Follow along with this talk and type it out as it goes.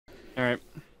Alright.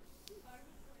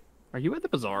 Are you at the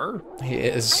bazaar? He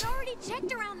is. I already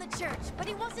checked around the church, but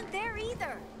he wasn't there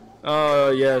either. Oh,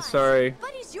 yeah, sorry.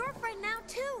 But he's your friend now,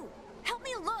 too. Help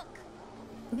me look.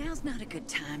 Now's not a good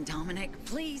time, Dominic.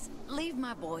 Please, leave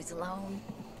my boys alone.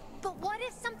 But what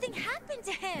if something happened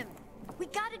to him? We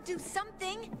gotta do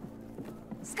something.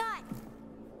 Scott,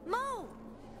 Mo,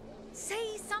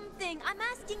 say something. I'm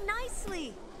asking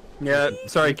nicely. Yeah,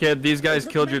 sorry, kid. These guys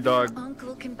killed your dog.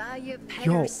 Uncle can buy you a pet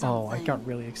Yo, or oh, I something. got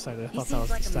really excited. I He thought that was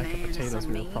seems the like a stack of man of potatoes some we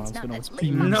were means. promised, Now but no, it's that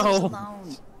leave beans. my boys No.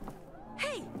 alone.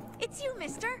 Hey, it's you,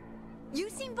 mister. You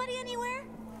seen Buddy anywhere?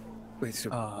 Wait,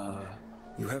 so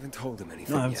you haven't told him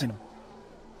anything No, I haven't yet? seen him.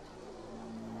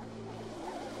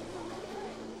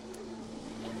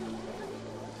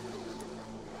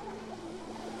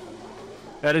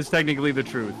 That is technically the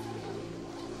truth.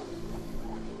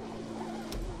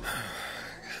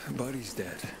 Buddy's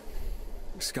dead.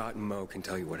 Scott and Mo can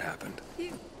tell you what happened.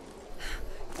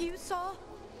 You saw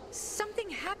something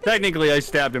happen? Technically, I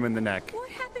stabbed him in the neck. What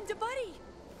happened to Buddy?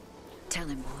 Tell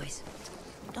him, boys.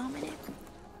 Dominic,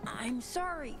 I'm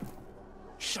sorry.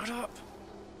 Shut up.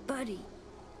 Buddy,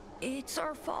 it's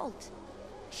our fault.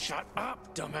 Shut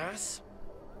up, dumbass.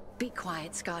 Be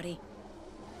quiet, Scotty.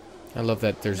 I love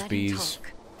that there's Let him bees.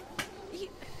 talk.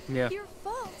 Yeah. Your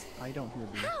fault? I don't hear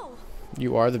bees. How?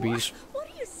 You are the bees. What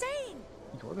are you saying?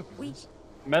 You're the bees.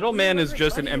 Metal Man is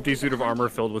just an Buddy empty was suit of behind armor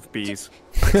you. filled with bees.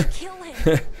 To kill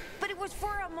him. But it was for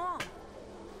our mom.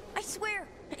 I swear,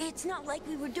 it's not like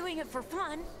we were doing it for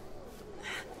fun.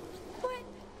 What?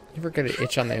 You ever get an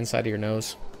itch on the inside of your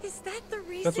nose? Is that the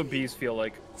reason That's what bees feel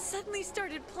like. he suddenly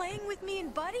started playing with me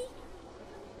and Buddy?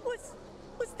 Was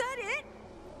that it?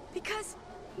 Because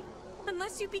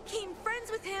unless you became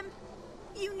friends with him,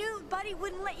 you knew Buddy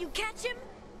wouldn't let you catch him?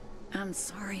 I'm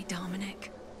sorry,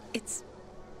 Dominic. It's...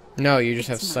 No, you just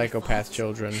have It's my psychopath fault.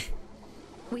 children.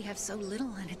 We have so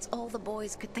little, and it's all the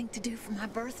boys could think to do for my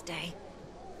birthday.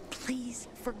 Please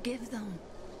forgive them.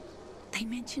 They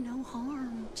meant you no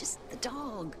harm. Just the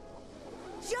dog.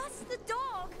 Just the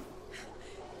dog?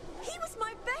 He was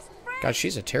my best friend. God,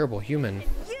 she's a terrible human.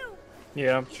 You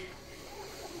Yeah.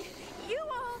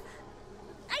 all...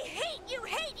 I hate you,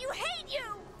 hate you, hate you!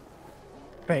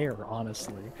 Fair,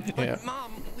 honestly. Yeah.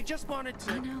 Mom, we just wanted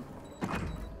I to... know.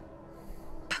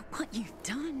 But what you've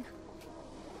done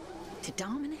to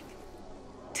Dominic,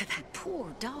 to that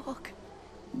poor dog,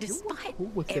 despite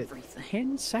Cool with everything. it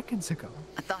 10 seconds ago.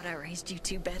 I thought I raised you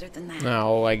two better than that.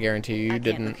 No, I guarantee you, I you can't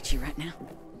look didn't. at you right now.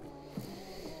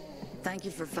 Thank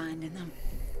you for finding them.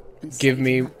 And Give saving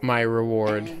me them, my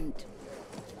reward. and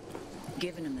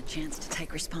giving them the chance to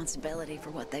take responsibility for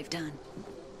what they've done.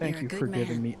 Thank You're you a good for man.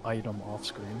 giving me item off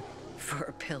screen. For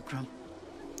a pilgrim.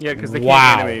 Yeah, because they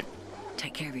Wow. can't animate.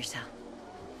 Take care of yourself.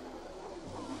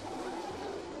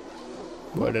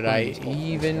 What did I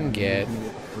even get?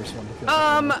 First one to feel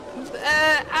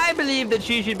I believe that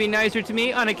she should be nicer to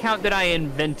me on account that I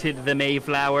invented the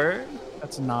Mayflower.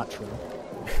 That's not true.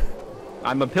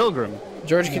 I'm a pilgrim.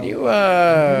 George, could you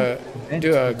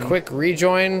do a quick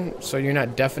rejoin so you're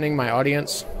not deafening my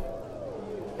audience?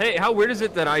 Hey, how weird is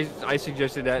it that I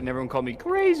suggested that and everyone called me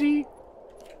crazy?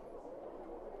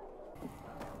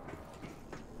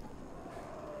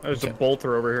 There's a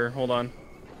bolter over here. Hold on.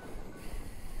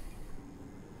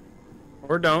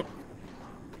 Or don't.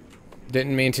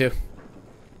 Didn't mean to.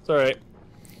 It's alright.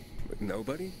 With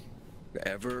nobody?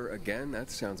 Ever again? That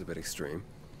sounds a bit extreme.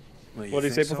 Well, you What did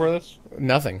he think say before this?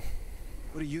 Nothing.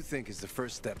 What do you think is the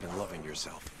first step in loving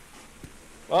yourself?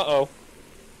 Uh-oh.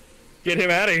 Get him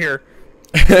out of here.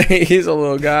 He's a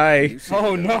little guy. You seem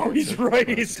Oh to no, know he's something right.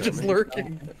 about He's just Dominic.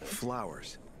 lurking.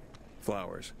 Flowers.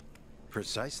 Flowers.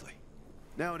 Precisely.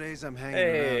 Nowadays, I'm hanging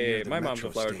Hey, around near the my mom's a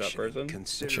metro flower shop station, person.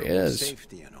 considerable is.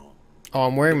 safety and all. Oh,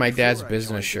 I'm wearing my Before dad's I business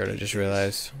joined the shirt. I just DPS,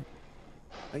 realized.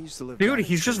 I used to live Dude, down in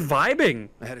he's just Trinity. vibing.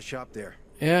 I had a shop there.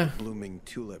 Yeah. Blooming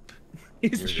tulip.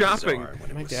 He's near the shopping. Bazaar when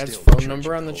it My was dad's still the phone Church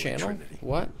number of on the Holy channel? Trinity.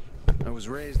 What? I was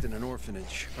raised in an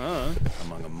orphanage Uh.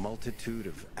 among a multitude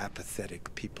of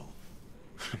apathetic people.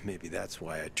 Maybe that's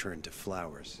why I turned to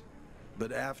flowers.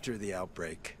 But after the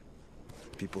outbreak,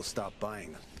 people stopped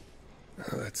buying them.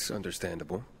 That's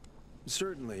understandable.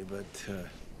 Certainly, but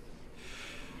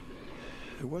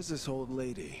there was this old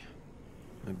lady.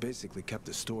 I basically kept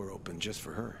the store open just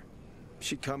for her.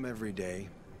 She'd come every day,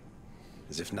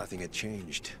 as if nothing had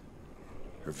changed.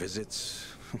 Her visits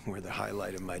were the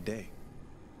highlight of my day,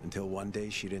 until one day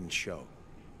she didn't show.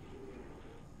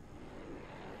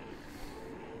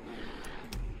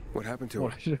 What happened to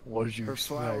her? What did you Her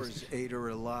expect? flowers ate her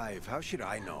alive. How should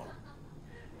I know?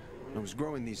 I was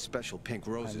growing these special pink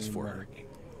roses for her.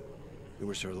 It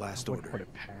was her last Would order. put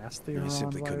it past the I Iran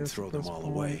simply couldn't virus throw at them this all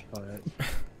point, away. but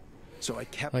So I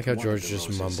kept I like how one of George the just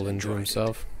roses mumbling and to dried it,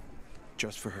 himself.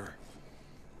 just for her.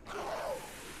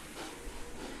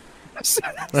 So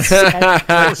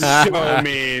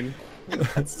mean.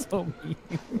 that's so mean.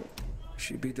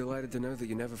 She'd be delighted to know that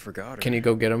you never forgot her. Can you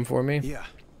go get him for me? Yeah.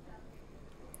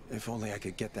 If only I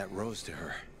could get that rose to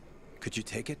her. Could you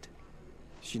take it?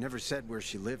 She never said where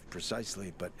she lived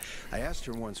precisely, but I asked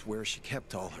her once where she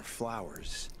kept all her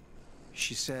flowers.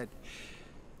 She said,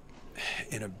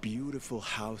 in a beautiful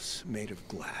house made of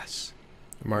glass.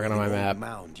 Mark it on where my the map. old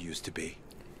mound used to be.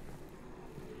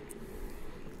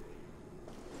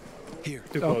 Here.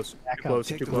 Too close. Too close.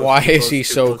 Take Too the close. Why too is close, he too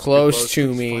so too close to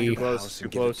Find me? her Close, house too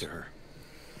and give it close. to her.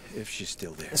 If she's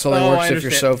still there. This only works I if you're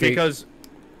understand, Sophie.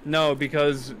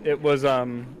 Because it was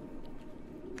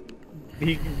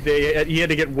he had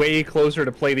to get way closer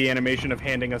to play the animation of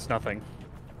handing us nothing.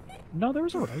 No, there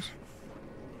was a rose.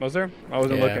 Was there? I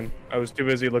wasn't Yeah. looking. I was too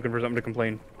busy looking for something to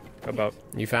complain about.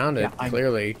 You found it, Yeah, I-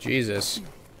 clearly. Jesus.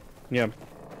 Yeah.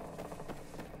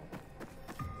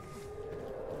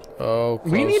 Oh,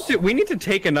 close. We need to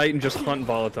take a night and just hunt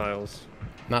volatiles.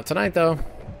 Not tonight, though.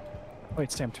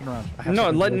 Wait, Sam, turn around. I have No,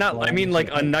 something let, really not. cool I want mean to like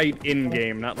say. a night in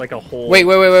game, not like a whole. Wait.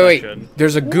 session.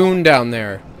 There's a goon down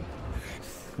there.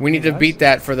 We need to guys? beat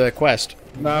that for the quest.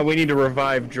 We need to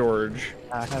revive George.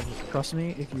 Trust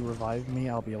me, if you revive me,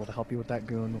 I'll be able to help you with that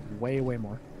goon way, way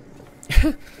more.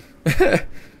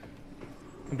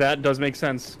 That does make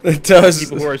sense. It does.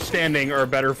 People who are standing are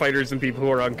better fighters than people who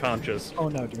are unconscious. Oh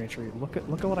no, Dimitri, look at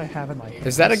what I have in my hands.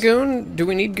 Is that a goon? Do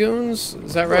we need goons?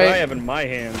 Is that What I right? have in my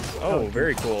hands. Oh,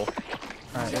 very cool.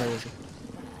 Alright, where is he?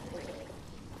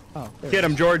 Oh, there Get he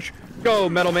him, is. George. Go,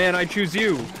 metal man. I choose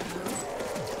you.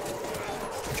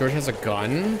 George has a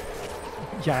gun?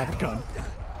 Yeah, I have a gun.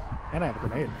 And I have a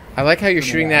grenade. I like how you're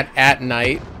shooting that at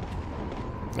night.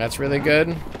 That's really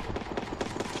good.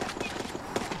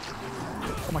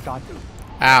 Oh my god.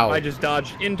 Ow. I just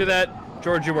dodged into that.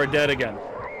 George, you are dead again.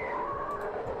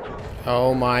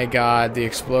 Oh my god, the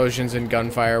explosions and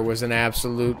gunfire was an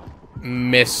absolute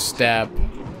misstep.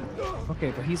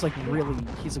 Okay, but he's really low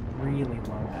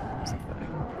now. Is the thing.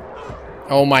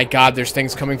 Oh my god, there's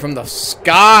things coming from the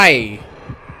sky!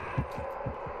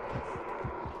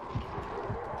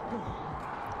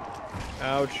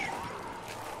 Ouch.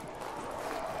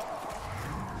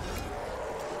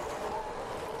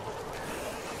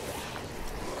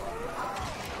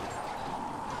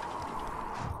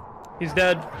 He's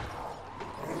dead.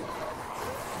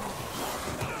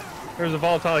 There's a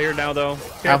volatile here now, though.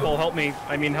 Careful, help me.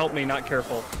 I mean, help me, not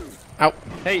careful. Ow.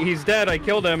 Hey, he's dead. I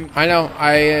killed him. I know,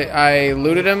 I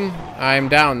looted him. I'm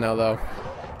down now, though.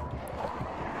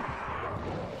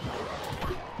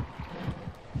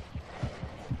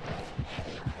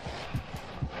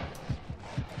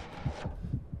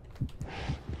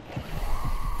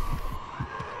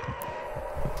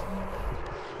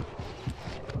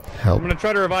 I'm gonna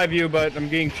try to revive you, but I'm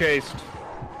being chased.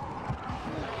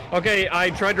 Okay, I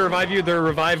tried to revive you. The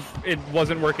revive, it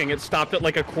wasn't working. It stopped at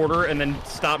like a quarter and then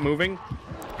stopped moving.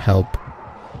 Help.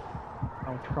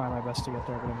 I'll try my best to get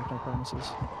there, but I make no promises.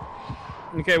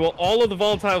 Okay, well, all of the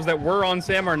volatiles that were on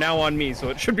Sam are now on me, so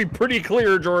it should be pretty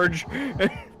clear, George.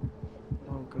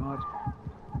 Oh god.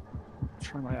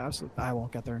 Try my absolute. I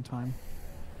won't get there in time.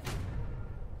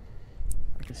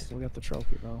 I can still get the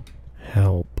trophy though.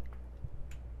 Help.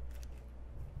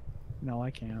 No,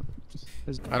 I can't.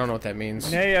 I don't know what that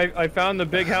means. Hey, I found the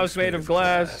big house made of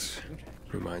glass.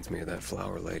 Reminds me of that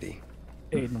flower lady.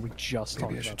 Aiden, we just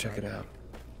talked Maybe I about should check that. it out.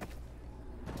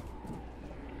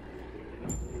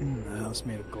 The house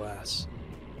made of glass.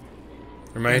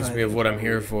 Reminds me of what I'm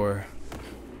here for.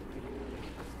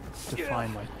 To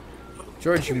find my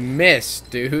George, you missed,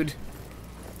 dude.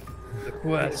 The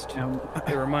quest.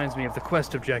 It reminds me of the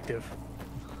quest objective.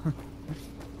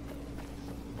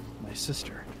 my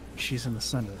sister. She's in the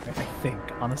center. I think.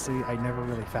 Honestly, I never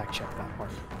really fact checked that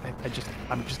part.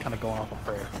 I'm just kind of going off of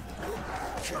prayer.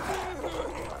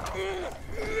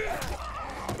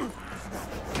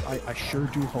 I sure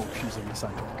do hope she's in the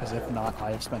center, because if not,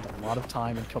 I have spent a lot of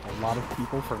time and killed a lot of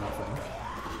people for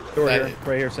nothing. Door here,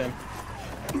 right here, Sam.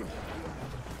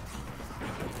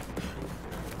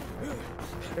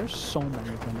 There's so many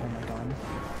of them. Oh my god.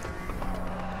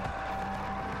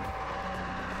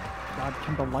 God,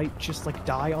 can the light just like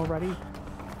die already?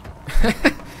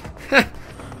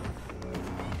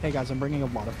 Hey guys, I'm bringing a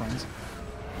lot of friends.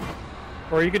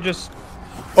 Or you could just...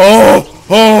 Oh!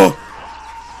 Oh!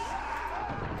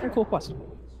 Very cool quest.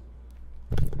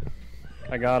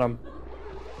 I got him.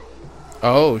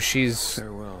 Oh, she's...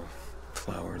 Farewell,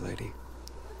 flower lady.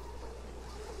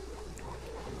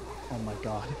 Oh my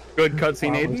god. Good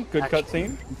cutscene, I was Aiden. Good actually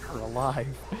cutscene. keeping her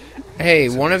alive. Hey,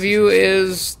 one of you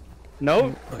is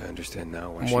No. I understand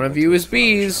now why she one of went you to is the flower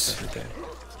bees. shop every day.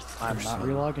 I'm Her not son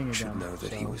relogging should again. know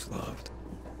that he so- was loved.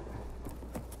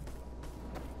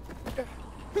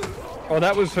 Oh,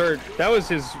 that was her. That was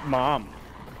his mom.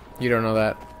 You don't know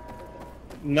that.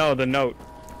 No, the note.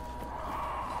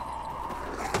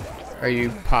 Are you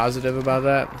positive about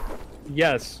that?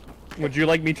 Yes. Would you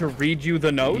like me to read you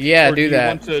the note? Yeah, Or do you that.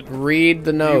 want to- Read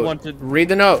the note. want to- Read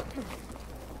the note.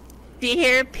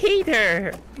 Dear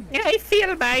Peter, I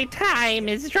feel my time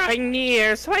is drawing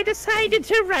near, so I decided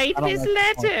to write I don't this like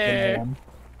that voice. Do another letter. one.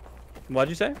 What'd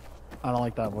you say? I don't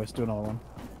like that voice. Do another one.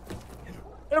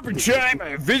 Every time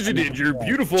I visited your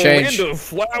beautiful Change. land of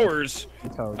flowers,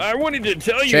 Toad. I wanted to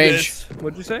tell you Change. this.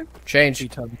 What'd you say? Change.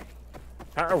 Toad.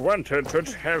 I wanted to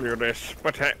tell you this,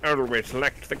 but I always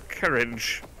lacked the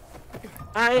courage.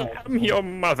 I am your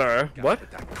mother. What?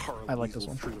 I like this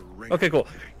one. Okay, cool.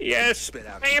 Yes,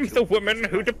 I am the woman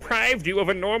who deprived you of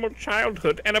a normal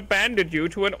childhood and abandoned you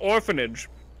to an orphanage.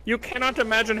 You cannot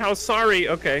imagine how sorry.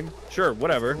 Okay, sure,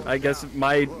 whatever. I guess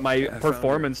my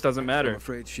performance doesn't I'm matter.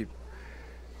 afraid she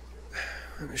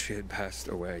had passed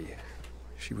away.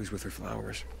 She was with her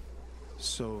flowers.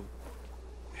 So,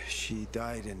 she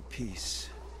died in peace.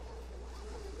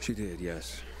 She did,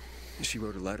 yes. She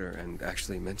wrote a letter and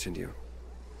actually mentioned you.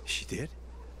 She did?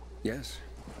 Yes.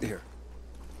 Here.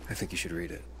 I think you should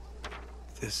read it.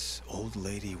 This old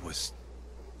lady was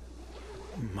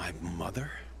my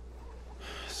mother?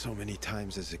 So many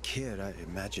times as a kid, I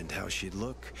imagined how she'd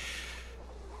look.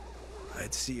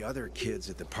 I'd see other kids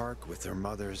at the park with their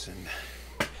mothers,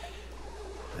 and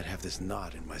I'd have this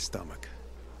knot in my stomach,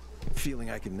 feeling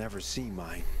I could never see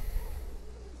mine,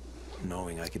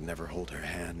 knowing I could never hold her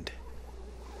hand,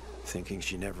 thinking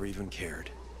she never even cared,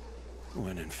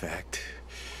 when in fact,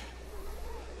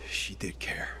 she did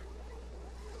care.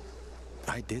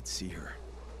 I did see her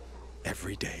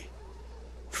every day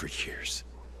for years.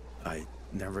 I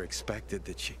never expected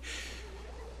that she...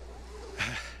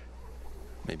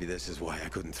 Maybe this is why I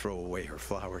couldn't throw away her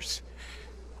flowers.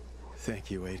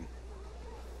 Thank you, Aiden.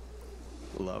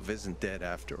 Love isn't dead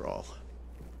after all.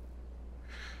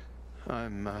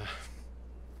 I'm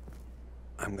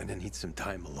gonna need some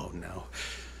time alone now.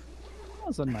 That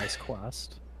was a nice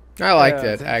quest. I liked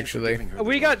Yeah, it, Thank you for actually. giving her the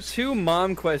We got rose. 2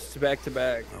 mom quests back to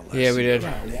back. I'll Yeah, see we you did.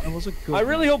 around. That was a good I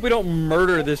really one. hope we don't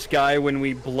murder this guy when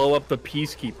we blow up the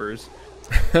peacekeepers.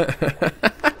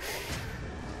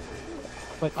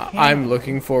 But I'm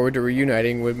looking forward to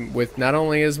reuniting with not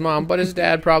only his mom, but his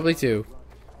dad probably too.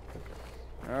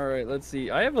 All right, let's see.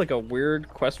 I have like a weird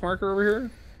quest marker over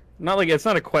here. Not like it's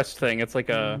not a quest thing. It's like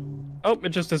a. Oh, it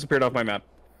just disappeared off my map.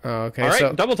 Oh, okay, All right,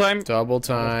 so double time. double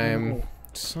time.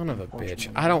 Son of a bitch.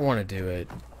 I don't want to do it.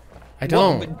 I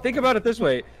Well, don't. think about it this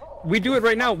way: we do it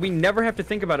right now. We never have to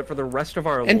think about it for the rest of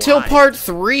our Until lives. part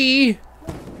 3.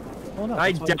 Oh, no,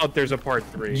 I that's why- doubt there's a part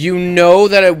 3. You know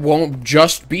that it won't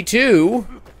just be 2.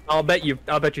 I'll bet you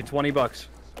 $20.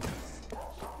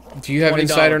 Do you have $20.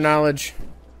 insider knowledge?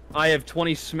 I have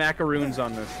 20 smackaroons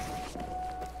on this.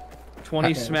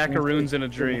 20 smackaroons in a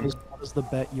dream. What is the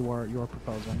bet you are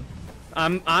proposing?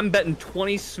 I'm betting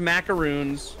 20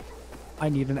 smackaroons I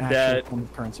need an actual That- form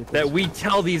of currency. that please. we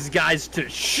tell these guys to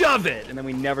shove it, and then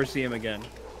we never see him again.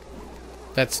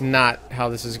 That's not how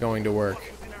this is going to work.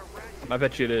 I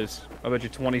bet you it is. I bet you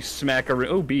 20 smackaroons.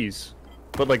 Oh, bees.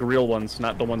 But like real ones,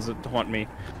 not the ones that haunt me.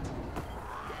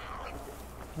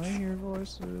 I hear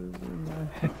voices in my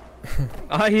head.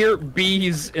 I hear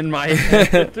bees in my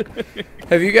head.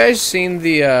 Have you guys seen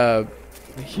the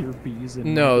I hear bees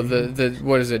in no, my the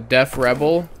what is it, Def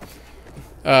Rebel?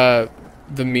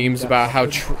 The memes about how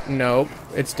no,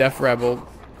 it's Def Rebel.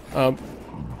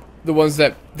 The ones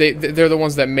that they're the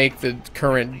ones that make the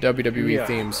current WWE Yeah.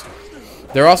 themes.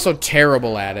 They're also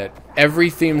terrible at it. Every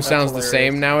theme sounds the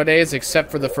same nowadays,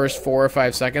 except for the first 4 or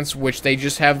 5 seconds, which they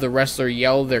just have the wrestler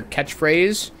yell their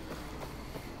catchphrase,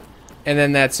 and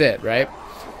then that's it, right?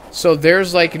 So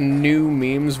there's like new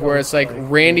memes where it's like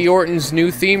Randy Orton's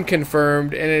new theme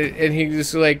confirmed, and he's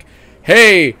just like,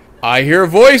 "Hey, I hear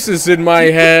voices in my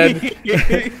head."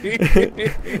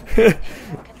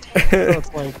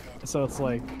 So it's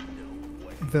like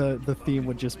the theme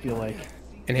would just be like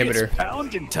Inhibitor. It's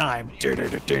pounding time.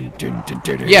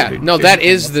 Yeah, no,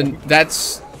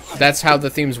 that's how the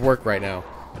themes work right now.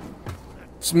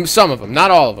 Some of them,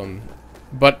 not all of them,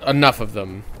 but enough of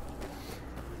them.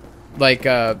 Like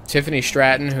Tiffany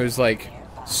Stratton, who's like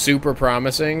super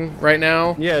promising right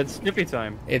now. Yeah, it's Snippy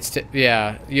time.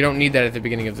 Yeah, you don't need that at the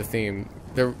beginning of the theme.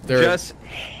 They're Just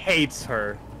hates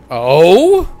her.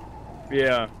 Oh?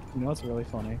 Yeah. You know what's really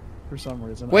funny? for some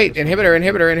reason. Wait,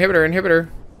 inhibitor.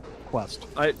 Quest.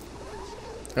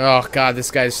 Oh god,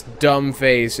 this guy's dumb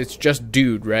face. It's just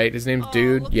Dude, right? His name's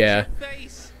Dude? Yeah.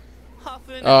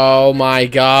 Oh my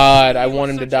god, I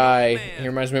want him to die. He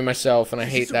reminds me of myself, and I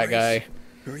hate that guy.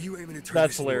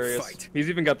 That's hilarious. He's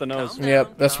even got the nose.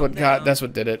 Yep, that's what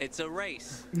did it. It's a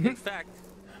race. In fact,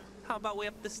 how about we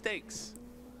up the stakes?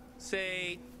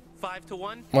 Say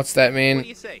 5-1? What's that mean? What do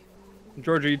you say?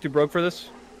 George, are you too broke for this?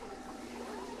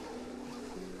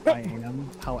 I am,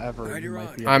 however, you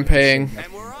might be I'm paying.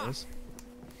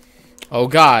 Oh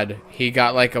god, he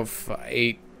got like a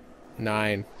 8,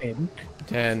 9,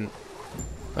 10.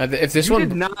 If this one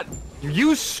did not,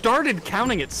 you started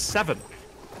counting at 7.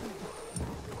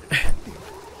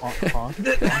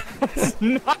 That's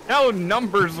not how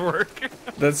numbers work.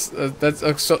 So that's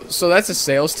a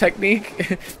sales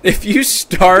technique. If you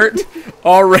start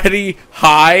already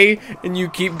high and you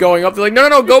keep going up, they're like,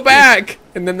 no, go back,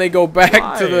 and then they go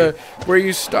back to the where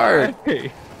you start.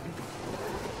 Why?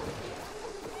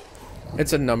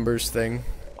 It's a numbers thing.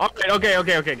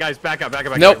 Okay, guys, back up.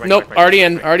 Nope. Already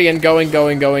in, going. I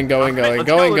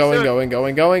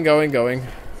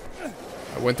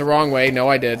went the wrong way. No,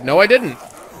 I didn't.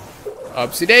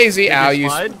 Upsy daisy. Ow, you.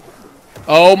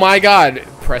 Oh my god.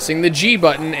 Pressing the G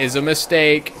button is a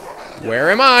mistake. Where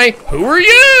am I? Who are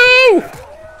you?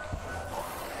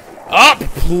 Up,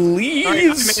 please. Right, I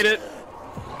made it.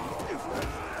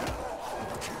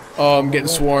 Oh, I'm getting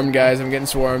swarmed, guys. I'm getting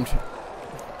swarmed.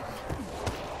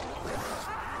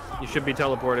 You should be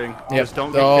teleporting. Yep. Just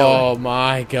don't get Oh killed.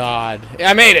 my god.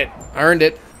 I made it. I earned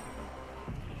it.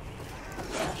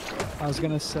 I was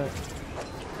gonna say.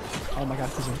 Oh my god,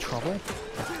 he's in trouble?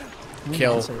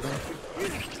 Kill.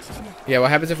 Yeah,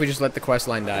 what happens if we just let the quest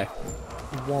line die?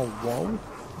 Whoa.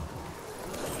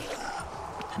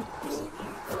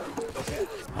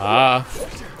 Ah.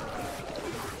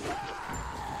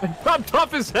 I dropped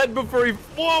off his head before he.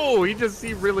 Whoa!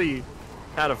 He really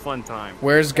had a fun time.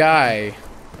 Where's Guy?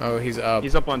 Oh, he's up.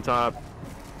 He's up on top.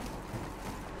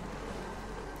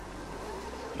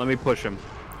 Let me push him.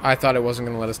 I thought it wasn't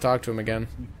gonna let us talk to him again.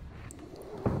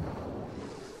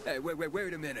 Hey,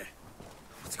 wait a minute.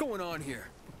 What's going on here?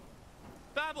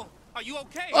 Babel, are you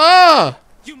okay? Ah!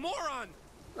 You moron!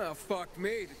 Oh, fuck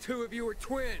me. The two of you are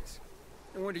twins.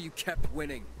 No wonder you kept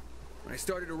winning. When I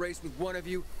started a race with one of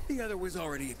you, the other was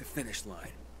already at the finish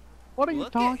line. What are you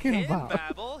talking at him, about?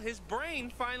 Babel. His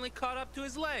brain finally caught up to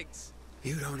his legs.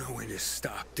 You don't know when to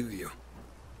stop, do you?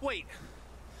 Wait,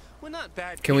 we're not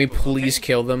bad Can we people, please okay?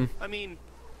 kill them? I mean,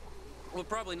 we're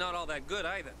probably not all that good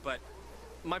either, but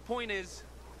my point is,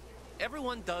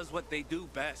 everyone does what they do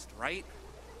best, right?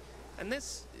 And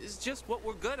this is just what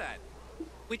we're good at.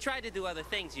 We tried to do other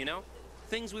things, you know?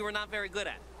 Things we were not very good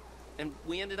at. And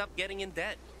we ended up getting in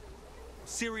debt.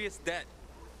 Serious debt.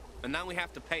 And now we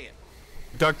have to pay it.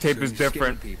 Duct tape So is you're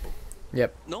different. scaring people.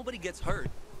 Yep. Nobody gets hurt.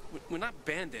 We're not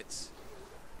bandits.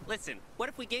 Listen, what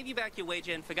if we gave you back your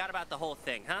wager and forgot about the whole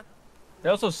thing, huh? They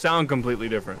also sound completely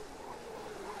different.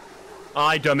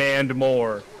 I demand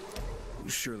more.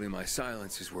 Surely my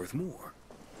silence is worth more.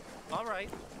 All right.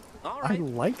 I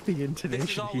like the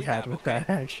intonation he had with that,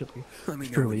 actually. Let me know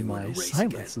when Surely you want my to race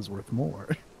silence is worth more.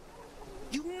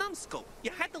 You numbskull. You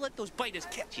had to let those biters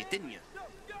catch you, didn't you?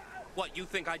 What, you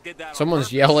think I did that on Someone's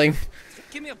purpose? yelling.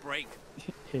 Give me a break.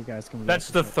 Hey guys, can we That's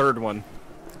the third one.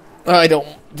 I don't.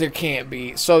 There can't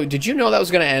be. So, did you know that was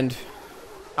gonna end?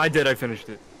 I did. I finished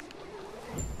it.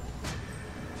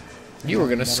 You were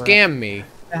gonna scam me.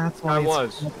 That's why I it's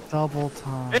was. called double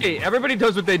time. Hey, everybody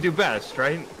does what they do best,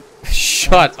 right?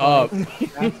 Shut up. That's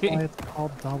why it's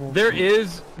called double There time.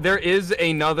 is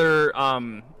another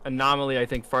anomaly, I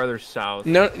think, farther south.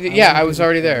 No, yeah, I was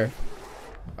already there.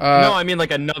 No, I mean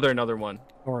like another one.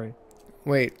 Sorry.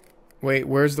 Wait,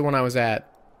 where's the one I was at?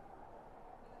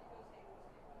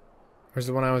 Where's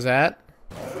the one I was at?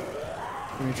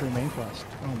 Finish your main quest.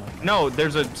 Oh my god. No,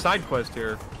 there's a side quest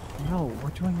here. No,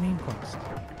 we're doing main quest.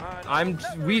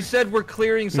 We said we're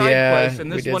clearing side Yeah, quests, and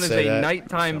we this did one is say a that.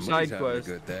 nighttime Somebody's side having a quest.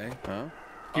 good day, huh?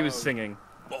 He was singing.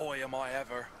 Boy, am I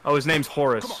ever. Oh, his name's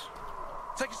Horace. Come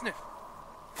on. Take a sniff.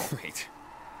 Wait,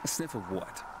 a sniff of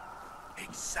what?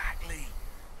 Exactly.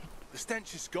 The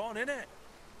stench is gone, innit?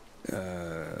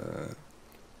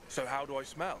 So how do I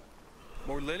smell?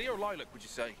 More lily or lilac, would you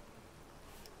say?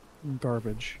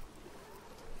 Garbage.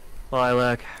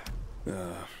 Lilac.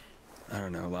 I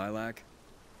don't know, lilac?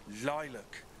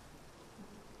 Lilac.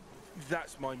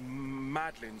 That's my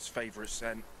Madeline's favourite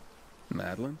scent.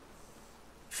 Madeline?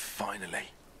 Finally,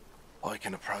 I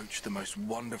can approach the most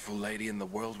wonderful lady in the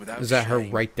world without Is that her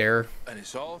shame. right there? And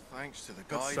it's all thanks to the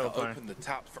guy That's so that funny. opened the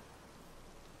tap for...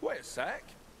 Wait a sec.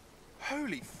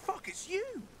 Holy fuck, it's you!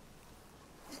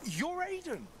 You're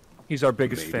Aiden! He's our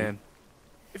biggest fan.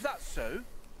 If that's so,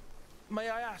 may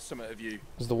I ask something of you?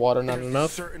 Is the water not There's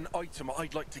enough? a certain item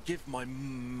I'd like to give my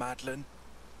Madeline.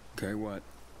 Okay, what?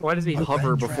 Why does he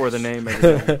hover before the name?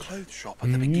 A clothes shop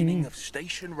at the beginning of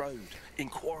Station Road in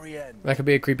Quarry End. That could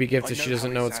be a creepy gift if she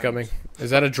doesn't know it's coming. Is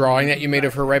that a drawing that you made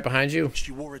of her right behind you?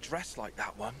 She wore a dress like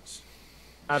that once.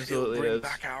 Absolutely It'll bring is.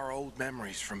 back our old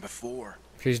memories from before.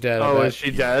 She's dead. I Oh, bet. is she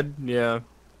dead? Yeah.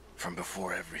 From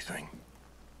before everything.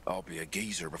 I'll be a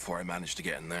geezer before I manage to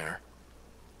get in there.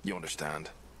 You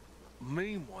understand?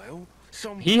 Meanwhile,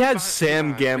 some He had fancy Sam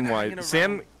lad's been hanging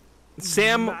Gamwise.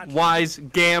 Sam around Wise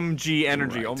GAMGee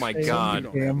energy. Oh my god.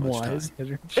 GAMWISE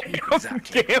energy.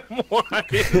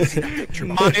 GAMWise.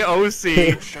 My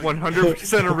OC,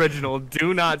 100% original.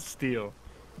 Do not steal.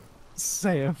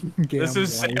 Sam GAMWISE. This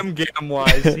is Sam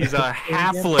Gamwise. He's a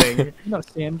halfling. No,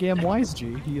 Sam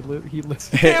GAMWISEGee. He lives.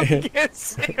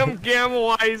 Sam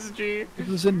Gamwise G. He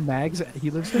lives in Mag's.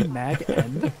 He lives in Mag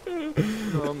End.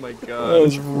 Oh my That god.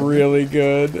 was really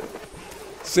good.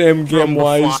 Sam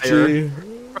Gamwise G.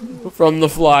 From the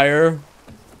flyer.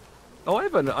 Oh, I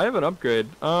have an upgrade.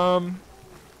 Oh,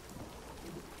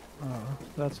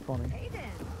 that's funny.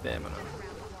 Damn it.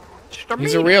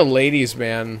 He's a real ladies'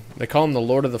 man. They call him the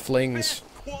Lord of the Flings.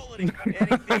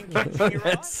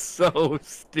 That's so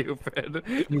stupid.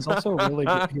 He's also really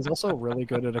good. He's also really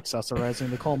good at accessorizing.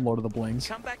 They call him Lord of the Blings.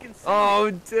 Come back and see Oh,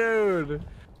 dude.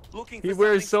 Looking He for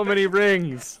wears so something many special?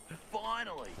 rings.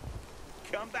 Finally.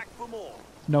 Come back for more.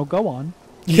 No, go on.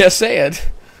 Yeah, say it.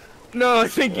 No, I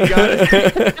think you got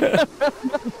it.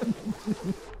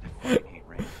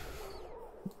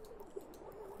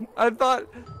 I thought,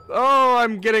 oh,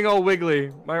 I'm getting all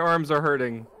wiggly. My arms are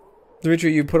hurting.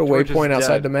 Dimitri, you put a George is waypoint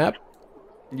outside dead. the map?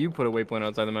 You put a waypoint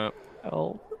outside the map.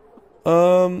 Oh.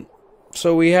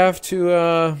 So we have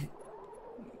to,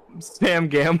 Sam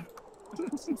Gam.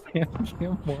 Sam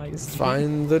GAMWISE.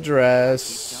 find the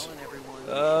dress.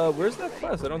 Where's that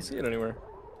quest? I don't see it anywhere.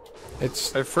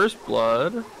 It's... My first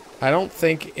blood. I don't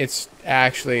think it's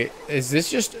actually... Is this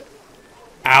just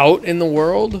out in the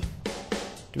world?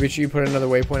 Dimitri, you put another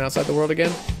waypoint outside the world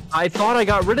again? I thought I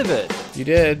got rid of it. You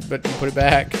did, but you put it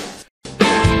back.